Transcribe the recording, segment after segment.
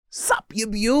You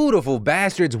beautiful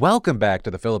bastards, welcome back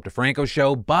to the Philip DeFranco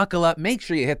Show. Buckle up, make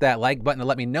sure you hit that like button to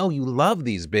let me know you love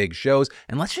these big shows,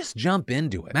 and let's just jump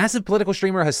into it. Massive political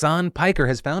streamer Hasan Piker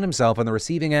has found himself on the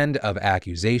receiving end of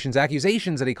accusations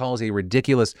that he calls a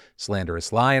ridiculous,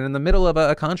 slanderous lie, and in the middle of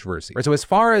a controversy. So as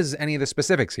far as any of the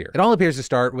specifics here, it all appears to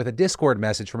start with a Discord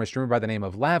message from a streamer by the name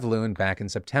of Lavloon back in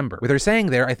September, with her saying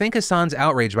there, "I think Hasan's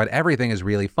outrage about everything is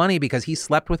really funny because he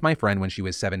slept with my friend when she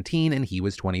was 17 and he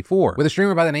was 24. With a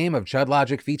streamer by the name of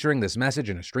Logic featuring this message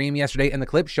in a stream yesterday, and the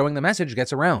clip showing the message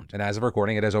gets around. And as of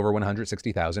recording, it has over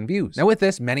 160,000 views. Now with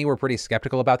this, many were pretty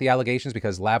skeptical about the allegations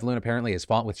because Lavloon apparently has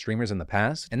fought with streamers in the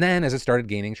past. And then as it started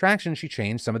gaining traction, she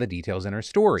changed some of the details in her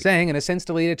story, saying in a since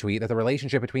deleted tweet that the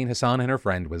relationship between Hasan and her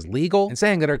friend was legal, and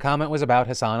saying that her comment was about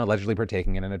Hasan allegedly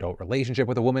partaking in an adult relationship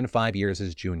with a woman 5 years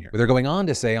his junior. With her going on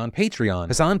to say on Patreon,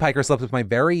 "Hasan Piker slept with my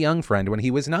very young friend when he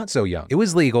was not so young. It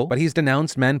was legal, but he's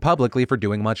denounced men publicly for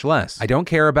doing much less. I don't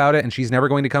care about it, and she's never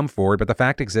going to come forward, but the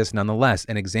fact exists nonetheless,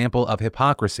 an example of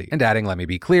hypocrisy." And adding, "Let me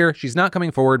be clear, she's not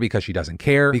coming forward because she doesn't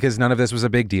care, because none of this was a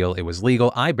big deal. It was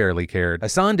legal. I barely cared.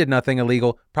 Hasan did nothing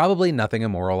illegal, probably nothing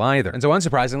immoral either." And so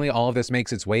unsurprisingly, all of this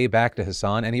makes its way back to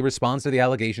Hasan, and he responds to the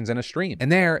allegations in a stream.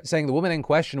 And there, saying the woman in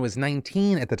question was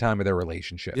 19 at the time of their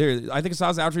relationship. I think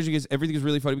Hasan's outrage against everything is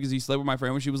really funny because he slept with my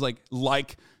friend when she was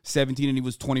like 17 and he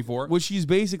was 24. What she's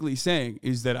basically saying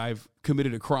is that I've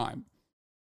committed a crime.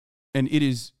 And it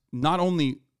is not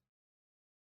only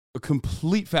a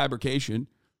complete fabrication,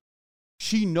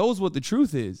 she knows what the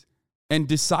truth is and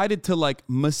decided to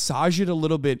massage it a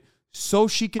little bit so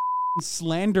she could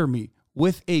slander me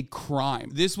with a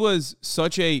crime. This was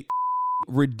such a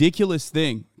ridiculous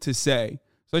thing to say,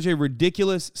 such a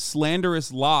ridiculous,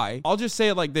 slanderous lie. I'll just say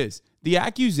it like this. The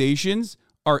accusations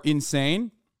are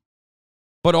insane,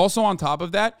 but also on top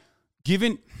of that,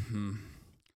 given,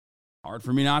 hard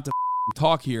for me not to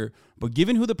talk here, but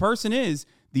given who the person is,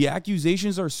 the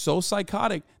accusations are so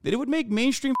psychotic that it would make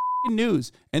mainstream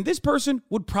news. And this person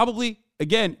would probably,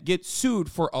 again, get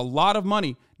sued for a lot of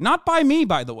money. Not by me,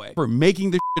 by the way, for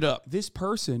making this shit up. This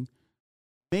person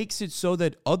makes it so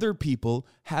that other people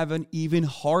have an even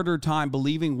harder time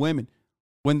believing women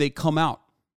when they come out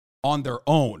on their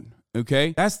own,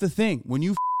 okay? That's the thing. When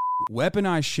you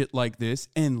weaponize shit like this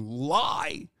and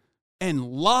lie,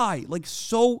 like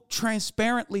so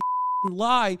transparently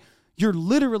lie, you're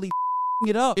literally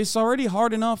it up. It's already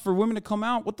hard enough for women to come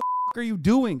out. What the are you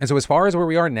doing? And so as far as where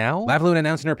we are now, Lavloon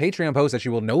announced in her Patreon post that she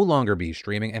will no longer be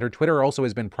streaming, and her Twitter also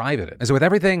has been privated. And so with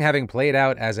everything having played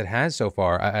out as it has so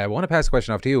far, I want to pass the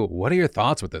question off to you. What are your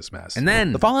thoughts with this mess? And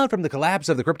then the fallout from the collapse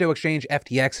of the crypto exchange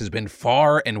FTX has been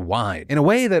far and wide in a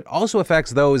way that also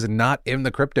affects those not in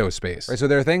the crypto space. Right, so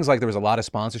there are things like there was a lot of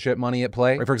sponsorship money at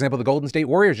play. Right, for example, the Golden State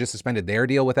Warriors just suspended their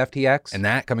deal with FTX, and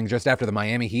that coming just after the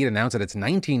Miami Heat announced that its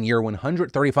 19-year,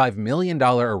 $135 million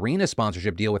arena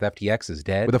sponsorship deal with FTX is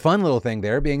dead. With a fun little thing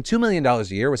there being $2 million a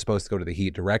year was supposed to go to the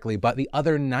Heat directly, but the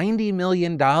other $90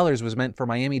 million was meant for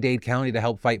Miami-Dade County to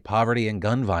help fight poverty and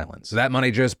gun violence. So that money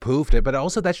just poofed it, but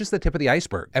also that's just the tip of the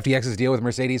iceberg. FTX's deal with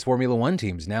Mercedes Formula One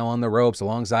teams now on the ropes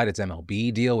alongside its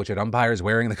MLB deal, which had umpires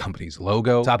wearing the company's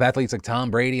logo. Top athletes like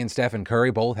Tom Brady and Stephen Curry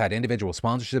both had individual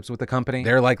sponsorships with the company.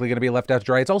 They're likely going to be left out to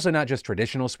dry. It's also not just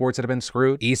traditional sports that have been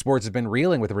screwed. Esports has been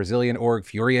reeling, with the Brazilian org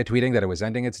Furia tweeting that it was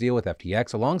ending its deal with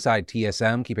FTX alongside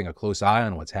TSM keeping a close eye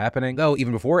on what's happening. Though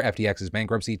even before FTX's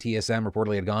bankruptcy, TSM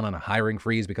reportedly had gone on a hiring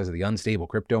freeze because of the unstable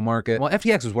crypto market. While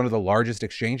FTX was one of the largest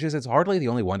exchanges, it's hardly the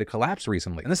only one to collapse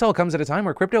recently. And this all comes at a time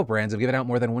where crypto brands have given out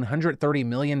more than $130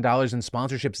 million in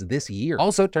sponsorships this year.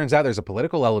 Also, turns out there's a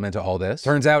political element to all this.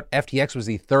 Turns out FTX was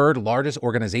the third largest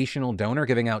organizational donor,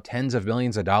 giving out tens of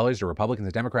millions of dollars to Republicans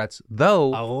and Democrats, though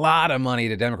a lot of money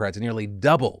to Democrats, and nearly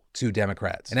double to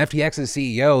Democrats. And FTX's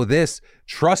CEO, this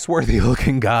trustworthy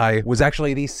looking guy, was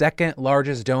actually the second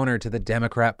largest donor to the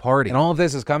Democrat Party. And all of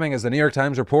this is coming as the New York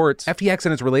Times reports FTX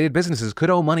and its related businesses could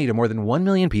owe money to more than 1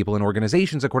 million people and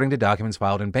organizations, according to documents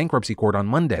filed in bankruptcy court on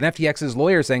Monday. And FTX's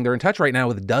lawyers saying they're in touch right now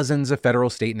with dozens of federal,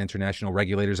 state, and international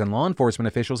regulators and law enforcement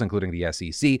officials, including the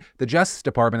SEC, the Justice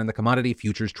Department, and the Commodity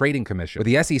Futures Trading Commission, with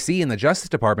the SEC and the Justice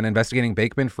Department investigating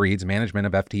Bankman-Fried's management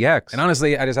of FTX. And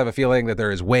honestly, I just have a feeling that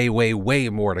there is way, way, way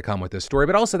more to come with this story,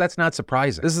 but also that's not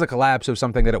surprising. This is a collapse of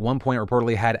something that at one point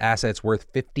reportedly had assets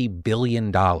worth $50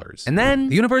 billion. scholars. And then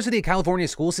the University of California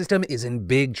school system is in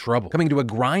big trouble, coming to a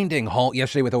grinding halt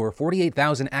yesterday with over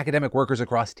 48,000 academic workers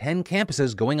across 10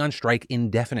 campuses going on strike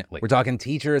indefinitely. We're talking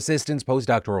teacher assistants,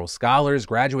 postdoctoral scholars,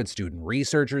 graduate student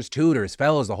researchers, tutors,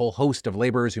 fellows, the whole host of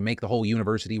laborers who make the whole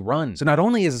university run. So not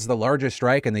only is this the largest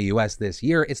strike in the US this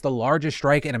year, it's the largest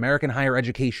strike in American higher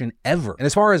education ever. And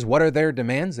as far as what are their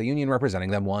demands, the union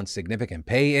representing them wants significant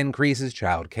pay increases,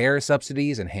 child care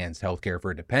subsidies, enhanced health care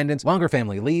for dependents, longer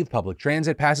family leave, public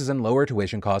transit passes, and lower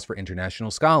tuition costs for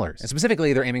international scholars. And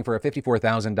specifically, they're aiming for a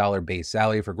 $54,000 base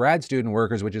salary for grad student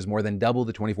workers, which is more than double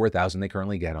the $24,000 they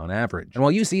currently get on average. And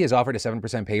while UC has offered a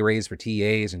 7% pay raise for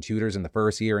TAs and tutors in the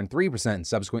first year and 3% in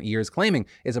subsequent years, claiming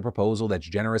it's a proposal that's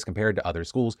generous compared to other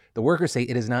schools, the workers say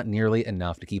it is not nearly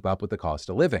enough to keep up with the cost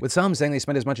of living, with some saying they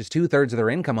spend as much as 2/3 of their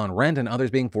income on rent and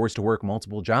others being forced to work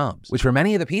multiple jobs, which for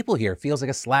many of the people here feels like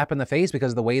a slap in the face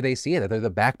because of the way they see it, that they're the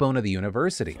backbone of the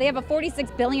university. They have a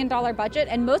 $46 billion budget,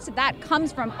 and most of that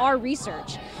comes from our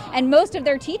research, and most of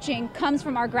their teaching comes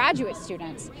from our graduate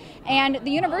students. And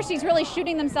the university is really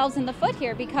shooting themselves in the foot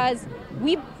here because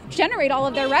we generate all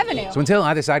of their revenue. So until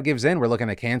either side gives in, we're looking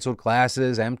at canceled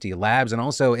classes, empty labs, and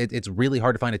also it's really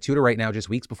hard to find a tutor right now just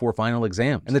weeks before final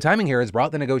exams. And the timing here has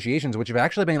brought the negotiations, which have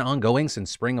actually been ongoing since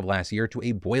spring of last year, to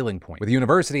a boiling point, with the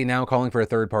university now calling for a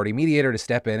third-party mediator to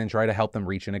step in and try to help them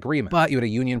reach an agreement. But you had a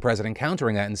union president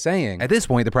countering that and saying, at this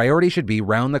point, the priority should be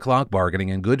round-the-clock bargaining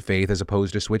in good faith as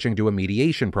opposed to switching to a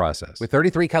mediation process, with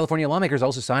 33 California lawmakers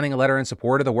also signing a letter in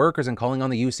support of the workers and calling on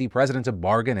the UC president to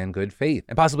bargain in good faith.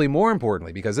 And possibly more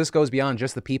importantly, because this goes beyond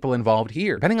just the people involved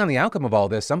here. Depending on the outcome of all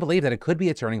this, some believe that it could be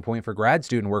a turning point for grad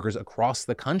student workers across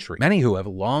the country, many who have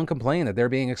long complained that they're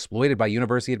being exploited by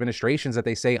university administrations that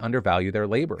they say undervalue their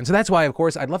labor. And so that's why, of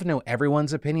course, I'd love to know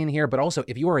everyone's opinion here, but also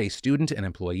if you are a student, an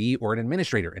employee, or an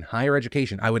administrator in higher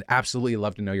education, I would absolutely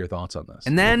love to know your thoughts on this.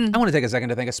 And then I want to take a second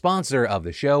to thank a sponsor of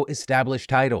the show, Established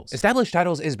Titles. Established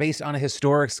Titles is based on a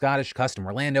historic Scottish custom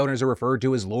where landowners are referred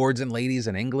to as lords and ladies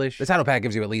in English. The title pack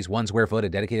gives you at least 1 square foot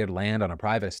of dedicated land on a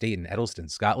private estate in Edelston,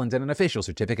 Scotland, and an official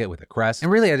certificate with a crest.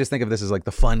 And really, I just think of this as like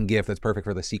the fun gift that's perfect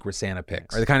for the Secret Santa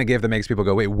pics, or the kind of gift that makes people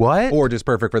go, wait, what? Or just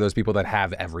perfect for those people that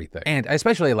have everything. And I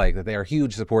especially like that they are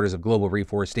huge supporters of global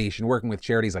reforestation, working with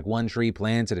charities like One Tree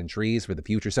Planted and Trees for the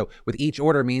Future. So with each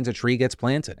order means a tree gets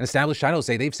planted. And Established Titles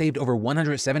say they've saved over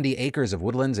 170 acres of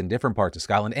woodlands in different parts of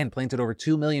Scotland and planted over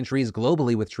 2 million trees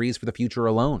globally with Trees for the Future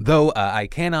alone. Though I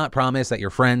cannot promise that your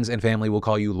friends and family will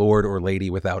call you Lord or Lady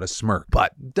without a smirk,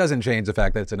 but doesn't change the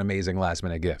fact that it's an amazing last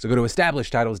minute gift. So go to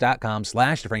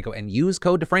establishedtitles.com/DeFranco and use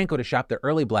code DeFranco to shop their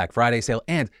early Black Friday sale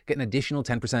and get an additional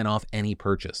 10% off any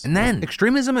purchase. And then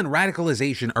extremism and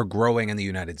radicalization are growing in the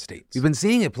United States. We've been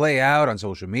seeing it play out on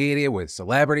social media with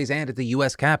celebrities and at the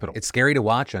US Capitol. It's scary to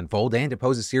watch unfold and it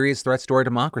poses serious threats to our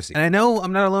democracy. And I know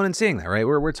I'm not alone in seeing that, right?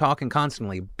 We're talking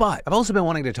constantly, but I've also been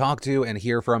wanting to talk to and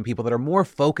hear from people that are more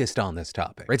focused on this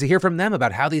topic, right? To hear from them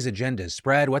about how these agendas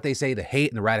spread, what they say the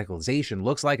hate and the radicalization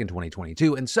looks like in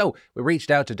 2022. And so we reached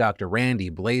out to Dr. Randy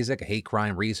Blazek, a hate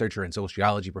crime researcher and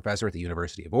sociology professor at the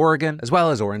University of Oregon, as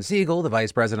well as Oren Siegel, the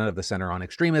vice president of the Center on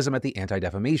Extremism at the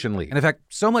Anti-Defamation League. And in fact,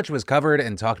 so much was covered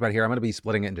and talked about here, I'm going to be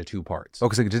splitting it into 2 parts,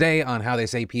 focusing today on how they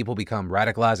say people become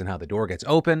radicalized and how the door gets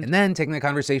open, and then taking the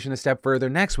conversation a step further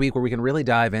next week where we can really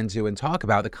dive into and talk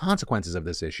about the consequences of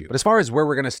this issue. But as far as where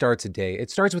we're going to start today,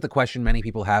 it starts with the question many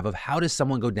people have of how does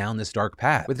someone go down this dark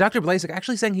path? With Dr. Blazek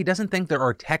actually saying he doesn't think there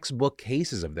are textbook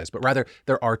cases of this, but rather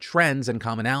there are trends and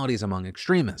commonalities among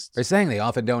extremists. They're saying they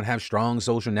often don't have strong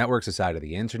social networks aside of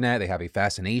the internet, they have a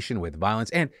fascination with violence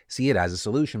and see it as a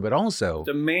solution, but also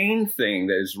the main thing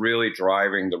that is really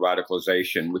driving the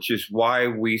radicalization, which is why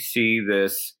we see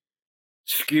this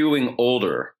skewing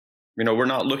older. You know, we're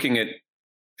not looking at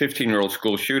 15-year-old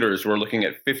school shooters, we're looking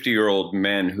at 50-year-old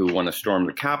men who want to storm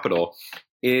the Capitol,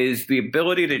 is the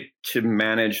ability to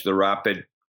manage the rapid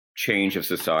change of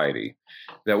society.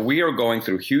 That we are going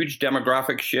through huge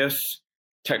demographic shifts,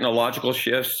 technological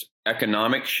shifts,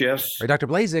 economic shifts. Right, Dr.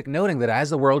 Blazek noting that as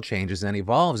the world changes and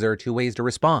evolves, there are 2 ways to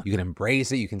respond. You can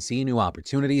embrace it, you can see new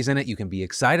opportunities in it, you can be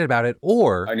excited about it,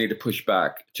 or I need to push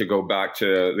back to go back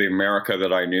to the America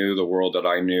that I knew, the world that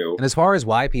I knew. And as far as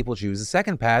why people choose the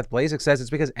second path, Blazek says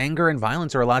it's because anger and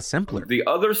violence are a lot simpler. The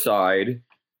other side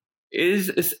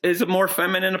is a more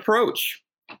feminine approach.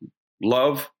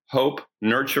 Love, hope,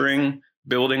 nurturing,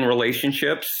 building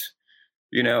relationships.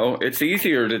 You know, it's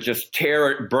easier to just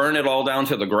burn it all down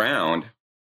to the ground.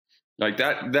 Like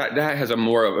that has a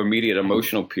more of immediate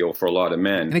emotional appeal for a lot of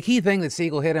men. And a key thing that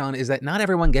Siegel hit on is that not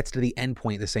everyone gets to the end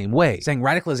point the same way, saying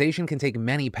radicalization can take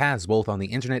many paths both on the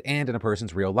internet and in a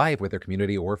person's real life with their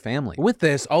community or family. With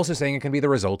this, also saying it can be the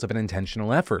result of an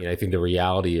intentional effort. I think the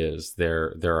reality is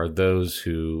there are those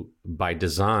who, by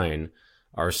design,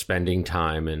 are spending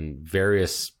time in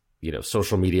various,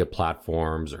 social media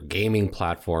platforms or gaming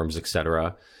platforms,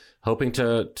 etc., hoping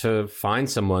to find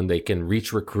someone they can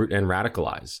reach, recruit, and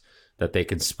radicalize, that they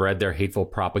can spread their hateful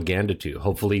propaganda to,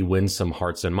 hopefully win some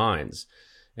hearts and minds.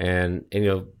 And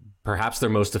perhaps they're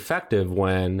most effective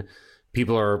when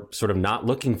people are sort of not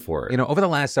looking for it. Over the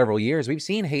last several years, we've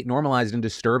seen hate normalized in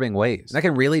disturbing ways. And that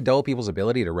can really dull people's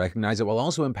ability to recognize it while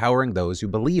also empowering those who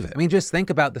believe it. I mean, just think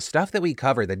about the stuff that we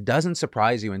cover that doesn't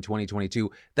surprise you in 2022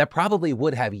 that probably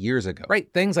would have years ago, right?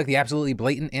 Things like the absolutely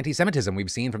blatant anti-Semitism we've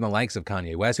seen from the likes of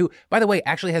Kanye West, who, by the way,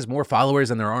 actually has more followers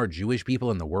than there are Jewish people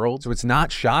in the world. So it's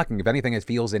not shocking. If anything, it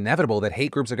feels inevitable that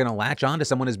hate groups are going to latch on to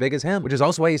someone as big as him, which is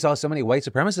also why you saw so many white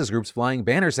supremacist groups flying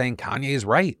banners saying Kanye is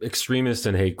right. Extremists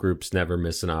and hate groups never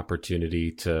miss an opportunity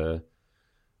to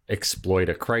exploit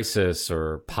a crisis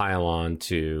or pile on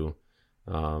to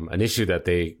an issue that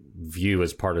they view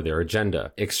as part of their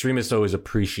agenda. Extremists always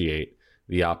appreciate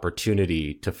the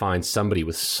opportunity to find somebody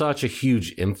with such a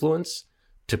huge influence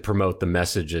to promote the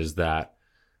messages that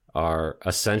are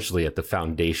essentially at the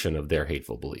foundation of their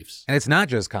hateful beliefs. And it's not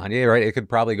just Kanye, right? It could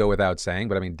probably go without saying,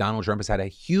 but I mean, Donald Trump has had a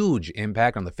huge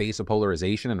impact on the face of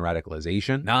polarization and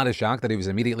radicalization. Not a shock that he was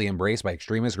immediately embraced by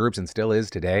extremist groups and still is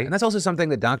today. And that's also something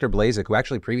that Dr. Blazek, who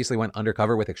actually previously went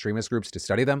undercover with extremist groups to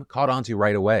study them, caught on to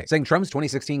right away, saying Trump's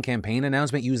 2016 campaign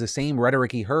announcement used the same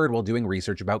rhetoric he heard while doing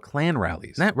research about Klan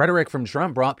rallies. And that rhetoric from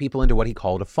Trump brought people into what he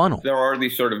called a funnel. There are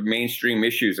these sort of mainstream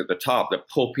issues at the top that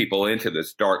pull people into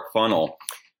this dark funnel.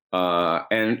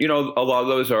 And, a lot of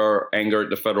those are anger at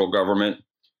the federal government,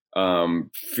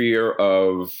 fear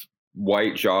of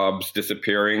white jobs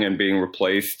disappearing and being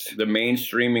replaced. The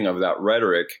mainstreaming of that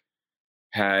rhetoric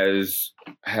has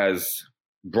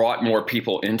brought more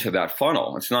people into that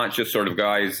funnel. It's not just sort of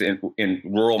guys in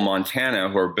rural Montana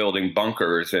who are building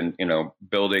bunkers and,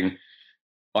 building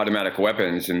automatic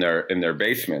weapons in their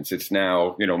basements. It's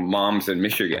now, moms in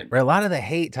Michigan. Where a lot of the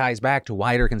hate ties back to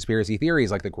wider conspiracy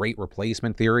theories like the Great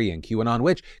Replacement Theory and QAnon,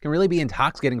 which can really be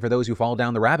intoxicating for those who fall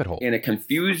down the rabbit hole. In a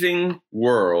confusing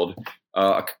world,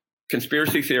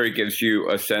 conspiracy theory gives you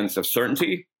a sense of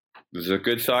certainty. There's a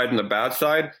good side and the bad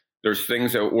side. There's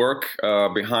things that work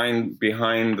behind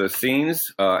the scenes,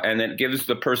 and it gives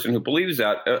the person who believes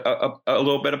that a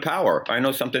little bit of power. I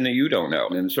know something that you don't know.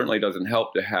 And it certainly doesn't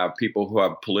help to have people who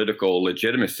have political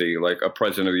legitimacy, like a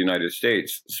president of the United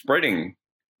States, spreading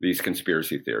these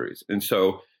conspiracy theories. And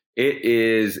so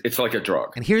it's like a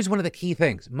drug. And here's one of the key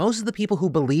things. Most of the people who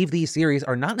believe these theories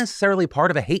are not necessarily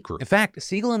part of a hate group. In fact,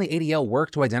 Siegel and the ADL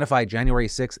worked to identify January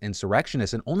 6th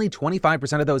insurrectionists, and only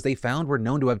 25% of those they found were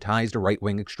known to have ties to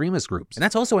right-wing extremist groups. And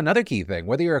that's also another key thing.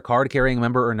 Whether you're a card-carrying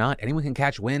member or not, anyone can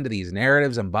catch wind of these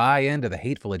narratives and buy into the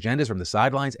hateful agendas from the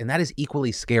sidelines, and that is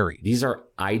equally scary. These are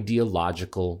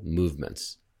ideological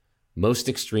movements. Most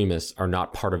extremists are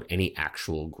not part of any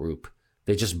actual group.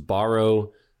 They just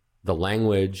borrow the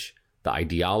language, the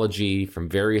ideology from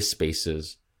various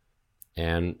spaces,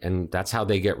 and that's how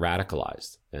they get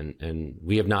radicalized. And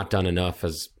we have not done enough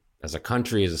as a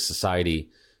country, as a society,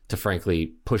 to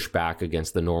frankly push back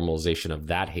against the normalization of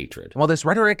that hatred. While this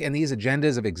rhetoric and these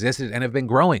agendas have existed and have been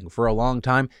growing for a long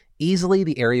time, easily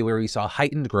the area where we saw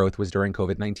heightened growth was during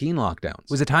COVID-19 lockdowns.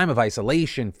 It was a time of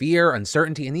isolation, fear,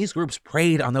 uncertainty, and these groups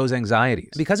preyed on those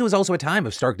anxieties. And because it was also a time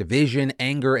of stark division,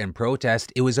 anger, and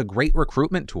protest, it was a great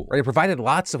recruitment tool. Right? It provided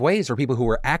lots of ways for people who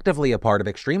were actively a part of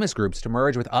extremist groups to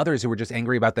merge with others who were just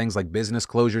angry about things like business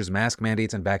closures, mask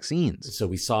mandates, and vaccines. So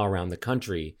we saw around the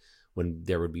country when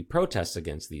there would be protests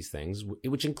against these things,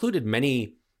 which included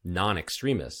many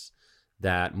non-extremists,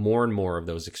 that more and more of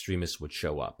those extremists would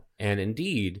show up. And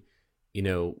indeed,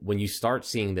 when you start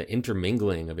seeing the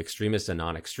intermingling of extremists and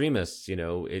non-extremists,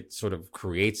 it sort of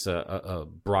creates a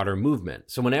broader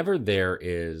movement. So whenever there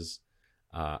is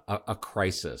a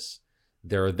crisis,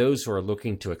 there are those who are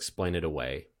looking to explain it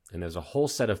away. And there's a whole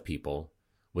set of people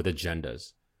with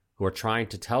agendas who are trying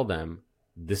to tell them,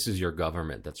 this is your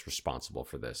government that's responsible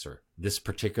for this, or this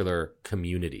particular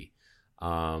community.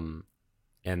 And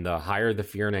the higher the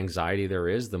fear and anxiety there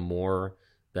is, the more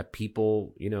that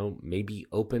people, may be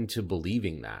open to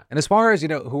believing that. And as far as,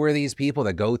 who are these people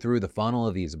that go through the funnel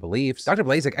of these beliefs, Dr.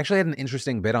 Blazek actually had an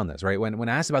interesting bit on this, right? When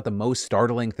asked about the most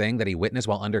startling thing that he witnessed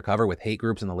while undercover with hate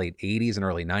groups in the late 80s and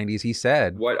early 90s, he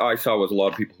said, what I saw was a lot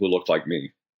of people who looked like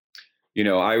me.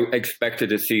 I expected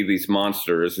to see these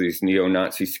monsters, these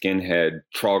neo-Nazi skinhead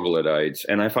troglodytes.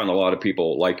 And I found a lot of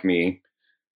people like me,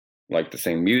 like the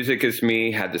same music as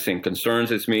me, had the same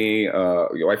concerns as me.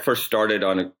 I first started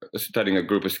studying a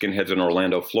group of skinheads in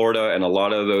Orlando, Florida, and a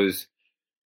lot of those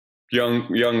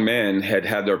young men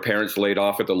had their parents laid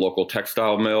off at the local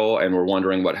textile mill and were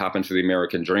wondering what happened to the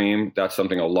American dream. That's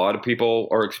something a lot of people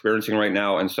are experiencing right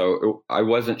now. And so I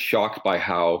wasn't shocked by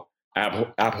how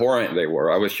abhorrent they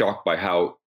were. I was shocked by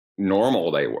how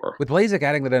normal they were. With Blazek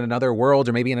adding that in another world,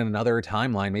 or maybe in another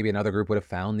timeline, maybe another group would have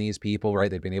found these people,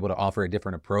 right? They'd been able to offer a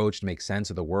different approach to make sense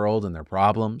of the world and their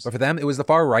problems. But for them, it was the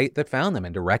far right that found them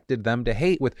and directed them to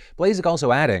hate, with Blazek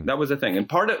also adding. That was the thing. And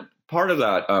part of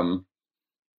that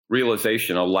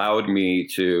realization allowed me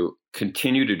to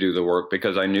continue to do the work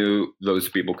because I knew those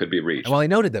people could be reached. And while he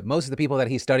noted that most of the people that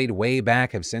he studied way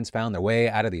back have since found their way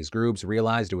out of these groups,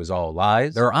 realized it was all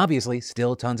lies, there are obviously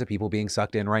still tons of people being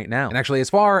sucked in right now. And actually, as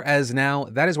far as now,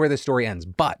 that is where this story ends.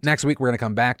 But next week, we're going to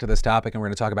come back to this topic and we're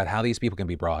going to talk about how these people can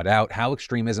be brought out, how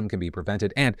extremism can be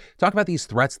prevented, and talk about these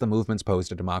threats the movements pose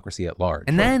to democracy at large.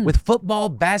 And then, with football,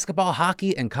 basketball,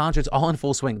 hockey, and concerts all in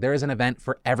full swing, there is an event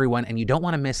for everyone and you don't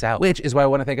want to miss out, which is why I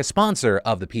want to thank a sponsor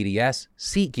of the PDS,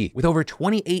 SeatGeek. With over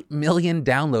 28 million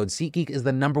downloads, SeatGeek is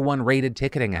the #1 rated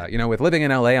ticketing app. With living in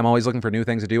LA, I'm always looking for new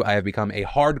things to do. I have become a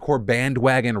hardcore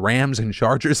bandwagon Rams and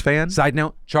Chargers fan. Side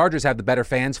note, Chargers have the better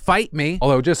fans. Fight me.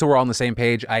 Although, just so we're all on the same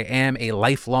page, I am a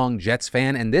lifelong Jets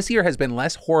fan, and this year has been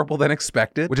less horrible than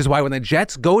expected, which is why when the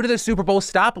Jets go to the Super Bowl,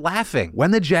 stop laughing.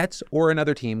 When the Jets or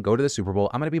another team go to the Super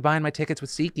Bowl, I'm going to be buying my tickets with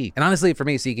SeatGeek. And honestly, for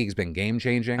me, SeatGeek has been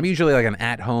game-changing. I'm usually like an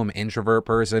at-home introvert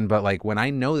person, but like when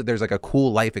I know that there's like a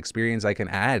cool life experience I can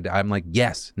add, I'm like,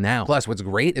 yes, now. Plus, what's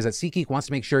great is that SeatGeek wants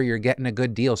to make sure you're getting a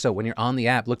good deal. So when you're on the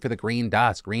app, look for the green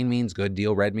dots. Green means good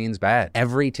deal, red means bad.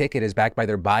 Every ticket is backed by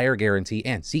their buyer guarantee,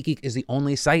 and SeatGeek is the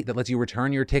only site that lets you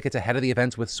return your tickets ahead of the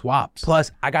events with swaps.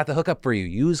 Plus, I got the hookup for you.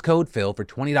 Use code Phil for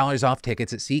 $20 off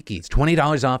tickets at SeatGeek. It's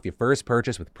 $20 off your first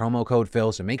purchase with promo code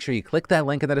Phil, so make sure you click that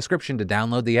link in the description to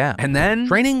download the app. And then,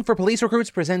 Training for Police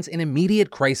Recruits presents an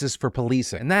immediate crisis for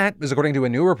policing. And that is according to a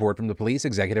new report from the Police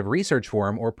Executive Research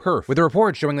Forum, or PERF, with a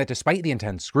report showing that despite the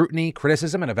intense scrutiny,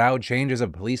 criticism, and avowed changes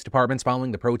of police departments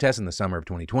following the protests in the summer of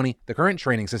 2020, the current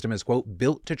training system is, quote,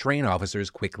 built to train officers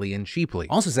quickly and cheaply.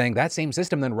 Also saying that same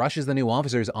system then rushes the new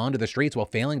officers onto the streets while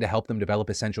failing to help them develop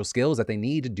essential skills that they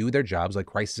need to do their jobs like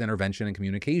crisis intervention and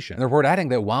communication. And the report adding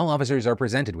that while officers are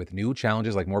presented with new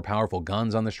challenges like more powerful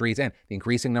guns on the streets and the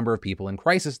increasing number of people in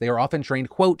crisis, they are often trained,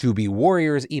 quote, to be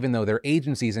warriors, even though their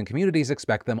agencies and communities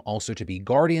expect them also to be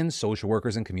guardians, social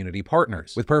workers, and community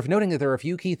partners. With PERF noting that there are a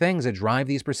few key things that drive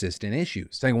these persistent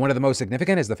issues, saying one of the most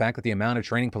significant is the fact that the amount of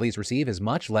training police receive is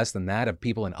much less than that of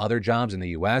people in other jobs in the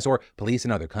US or police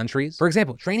in other countries. For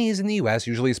example, trainees in the US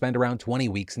usually spend around 20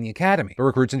 weeks in the academy, but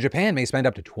recruits in Japan may spend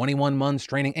up to 21 months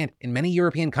training, and in many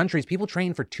European countries, people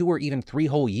train for 2 or even 3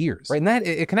 whole years. Right, and that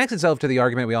it connects itself to the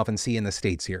argument we often see in the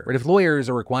States here. Right, if lawyers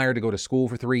are required to go to school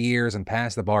for 3 years and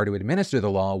pass the bar to administer the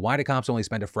law, why do cops only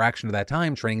spend a fraction of that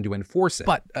time training to enforce it?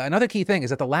 But another key thing is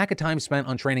that the lack of time spent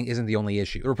on training isn't the only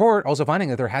issue. The report also finding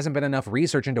that there hasn't been enough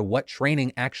research into what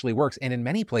training actually works, and in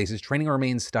many places, training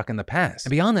remains stuck in the past.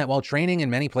 And beyond that, while training in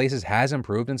many places has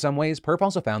improved in some ways, PERF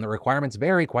also found that requirements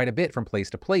vary quite a bit from place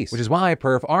to place, which is why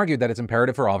PERF argued that it's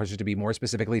imperative for officers to be more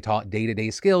specifically taught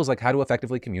day-to-day skills like how to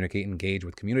effectively communicate and engage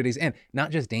with communities, and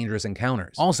not just dangerous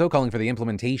encounters. Also calling for the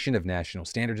implementation of national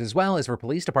standards, as well as for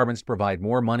police departments to provide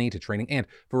more money to training and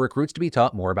for recruits to be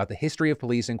taught more about the history of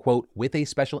policing, quote, with a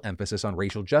special emphasis on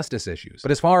racial justice issues.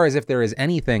 But as far as if there is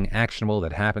anything actionable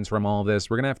that happens from all of this,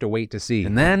 we're gonna have to wait to see.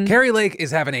 And then, Kari Lake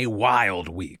is having a wild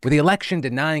week, with the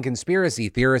election-denying conspiracy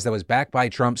theorist that was backed by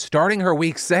Trump starting her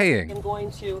week saying, I'm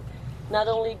going to not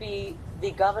only be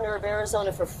the governor of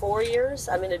Arizona for 4 years,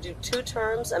 I'm going to do 2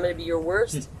 terms, I'm going to be your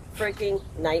worst freaking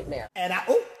nightmare. And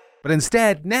But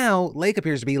instead, now, Lake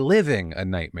appears to be living a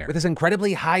nightmare, with this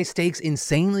incredibly high-stakes,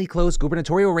 insanely close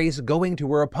gubernatorial race going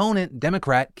to her opponent,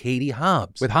 Democrat Katie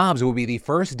Hobbs. With Hobbs, who will be the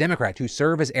first Democrat to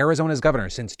serve as Arizona's governor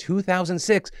since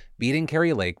 2006, beating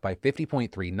Kari Lake by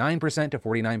 50.39% to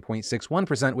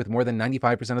 49.61%, with more than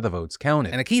 95% of the votes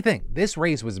counted. And a key thing, this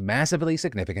race was massively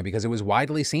significant because it was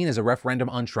widely seen as a referendum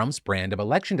on Trump's brand of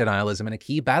election denialism in a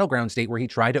key battleground state where he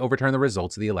tried to overturn the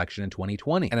results of the election in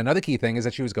 2020. And another key thing is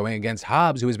that she was going against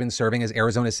Hobbs, who has been serving as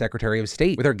Arizona's Secretary of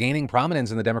State, with her gaining prominence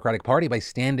in the Democratic Party by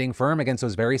standing firm against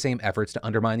those very same efforts to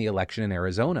undermine the election in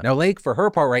Arizona. Now, Lake, for her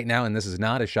part right now, and this is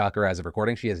not a shocker as of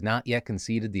recording, she has not yet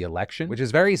conceded the election, which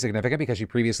is very significant because she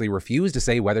previously refused to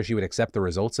say whether she would accept the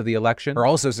results of the election. Her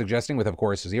also suggesting, with of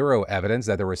course zero evidence,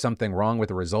 that there was something wrong with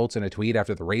the results in a tweet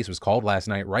after the race was called last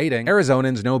night, writing,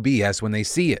 "Arizonans know BS when they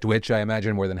see it," to which I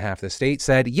imagine more than half the state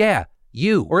said, "Yeah,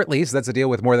 you." Or at least that's the deal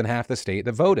with more than half the state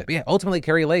that voted. But yeah, ultimately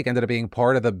Kari Lake ended up being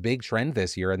part of the big trend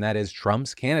this year, and that is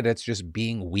Trump's candidates just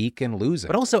being weak and losing.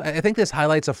 But also, I think this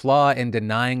highlights a flaw in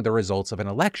denying the results of an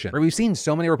election, where we've seen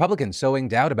so many Republicans sowing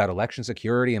doubt about election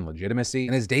security and legitimacy.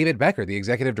 And as David Becker, the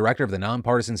executive director of the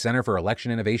Nonpartisan Center for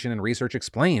Election Innovation and Research,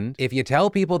 explained, if you tell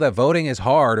people that voting is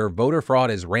hard or voter fraud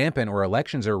is rampant or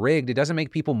elections are rigged, it doesn't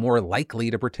make people more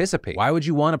likely to participate. Why would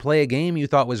you want to play a game you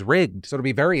thought was rigged? So it'll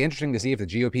be very interesting to see if the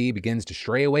GOP begins to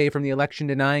stray away from the election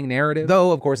denying narrative,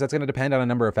 though of course that's going to depend on a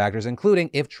number of factors,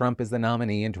 including if Trump is the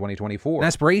nominee in 2024. An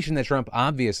aspiration that Trump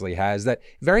obviously has that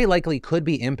very likely could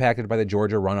be impacted by the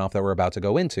Georgia runoff that we're about to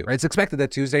go into. It's expected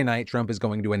that Tuesday night Trump is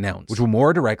going to announce, which will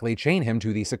more directly chain him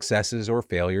to the successes or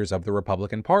failures of the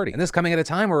Republican Party. And this coming at a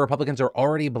time where Republicans are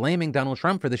already blaming Donald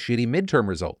Trump for the shitty midterm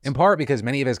results, in part because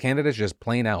many of his candidates just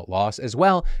plain out lost, as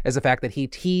well as the fact that he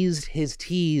teased his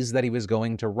tease that he was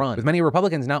going to run, with many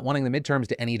Republicans not wanting the midterms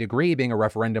to any degree being a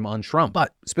referendum on Trump.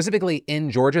 But specifically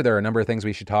in Georgia, there are a number of things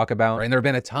we should talk about, and there have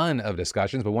been a ton of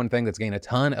discussions, but one thing that's gained a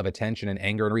ton of attention and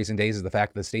anger in recent days is the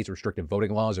fact that the state's restrictive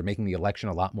voting laws are making the election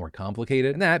a lot more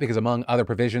complicated. And that because, among other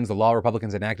provisions, the law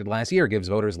Republicans enacted last year gives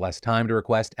voters less time to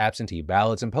request absentee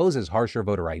ballots, imposes harsher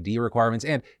voter ID requirements,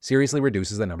 and seriously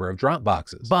reduces the number of drop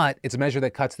boxes. But it's a measure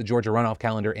that cuts the Georgia runoff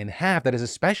calendar in half that is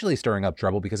especially stirring up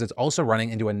trouble because it's also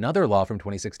running into another law from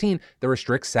 2016 that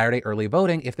restricts Saturday early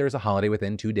voting if there's a holiday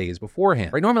within 2 days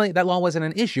beforehand. Right, normally that law wasn't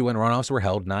an issue when runoffs were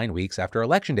held 9 weeks after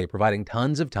Election Day, providing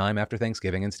tons of time after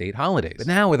Thanksgiving and state holidays. But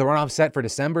now, with the runoff set for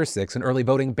December 6th and early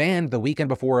voting banned the weekend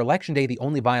before Election Day, the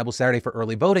only viable Saturday for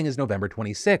early voting is November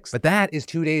 26th. But that is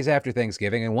 2 days after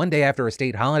Thanksgiving and 1 day after a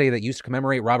state holiday that used to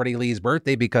commemorate Robert E. Lee's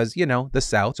birthday because, you know, the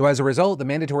South. So as a result, the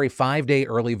mandatory 5-day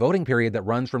early voting period that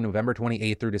runs from November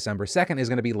 28th through December 2nd is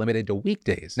going to be limited to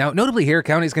weekdays. Now, notably here,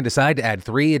 counties can decide to add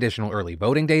 3 additional early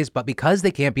voting days, but because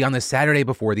they can't be on the Saturday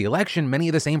before the election, many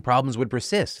of the same problems would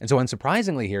persist. And so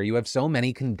unsurprisingly here, you have so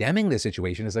many condemning this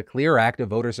situation as a clear act of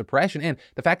voter suppression, and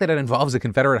the fact that it involves a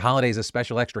Confederate holiday is a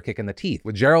special extra kick in the teeth,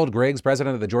 with Gerald Griggs,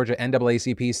 president of the Georgia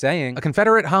NAACP, saying, "A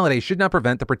Confederate holiday should not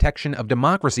prevent the protection of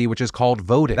democracy, which is called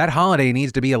voting. That holiday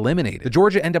needs to be eliminated." The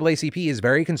Georgia NAACP is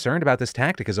very concerned about this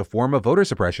tactic as a form of voter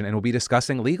suppression and will be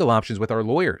discussing legal options with our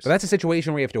lawyers. But that's a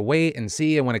situation where you have to wait and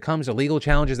see, and when it comes to legal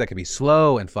challenges, that can be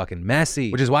slow and fucking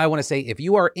messy, which is why I want to say, if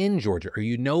you are in Georgia or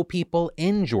you know people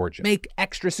in Georgia, make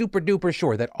extra super duper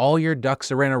sure that all your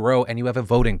ducks are in a row and you have a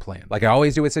voting plan. Like I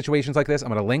always do with situations like this, I'm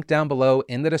going to link down below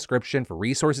in the description for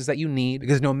resources that you need,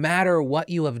 because no matter what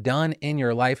you have done in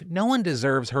your life, no one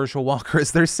deserves Herschel Walker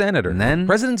as their senator. And then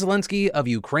President Zelensky of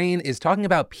Ukraine is talking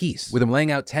about peace, with him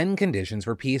laying out 10 conditions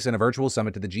for peace in a virtual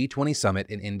summit to the G20 summit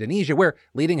in Indonesia, where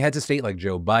leading heads of state like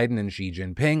Joe Biden and Xi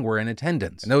Jinping were in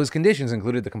attendance. And those conditions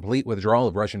included the complete withdrawal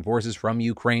of Russian forces from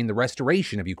Ukraine, the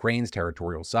restoration of Ukraine's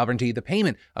territorial sovereignty, the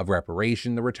payment of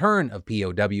reparation, the return of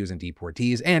POWs and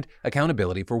deportees, and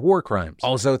accountability for war crimes.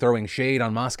 Also throwing shade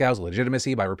on Moscow's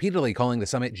legitimacy by repeatedly calling the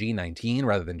summit G19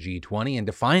 rather than G20 and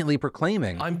defiantly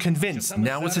proclaiming, "I'm convinced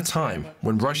now is a time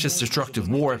when Russia's destructive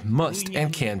war must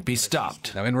and can't be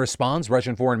stopped." Now, in response,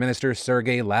 Russian Foreign Minister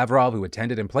Sergei Lavrov, who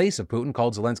attended in place of Putin,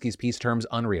 called Zelensky's peace terms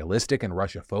unrealistic and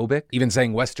Russia-phobic, even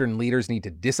saying Western leaders need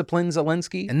to discipline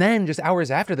Zelensky. And then, just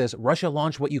hours after this, Russia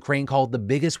launched what Ukraine called the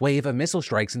biggest wave of missile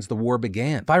strikes since the war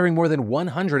began, firing more than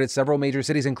 100 at several major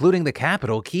cities, including the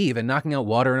capital, Kyiv, and knocking out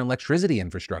water and electricity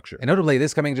infrastructure. And notably,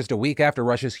 this coming just a week after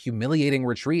Russia's humiliating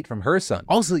retreat from Kherson.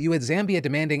 Also, you had Zambia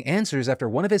demanding answers after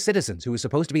one of his citizens, who was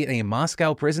supposed to be in a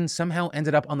Moscow prison, somehow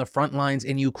ended up on the front lines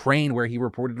in Ukraine, where he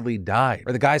reportedly died.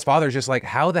 Or the guy's father's just like,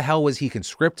 how the hell was he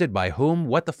conscripted? By whom?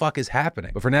 What the fuck is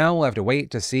happening? But for now, we'll have to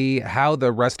wait to see how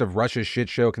the rest of Russia's shit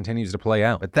show continues to play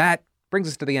out. But that brings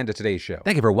us to the end of today's show.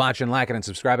 Thank you for watching, liking, and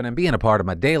subscribing, and being a part of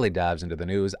my daily dives into the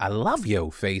news. I love yo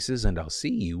faces, and I'll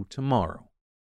see you tomorrow.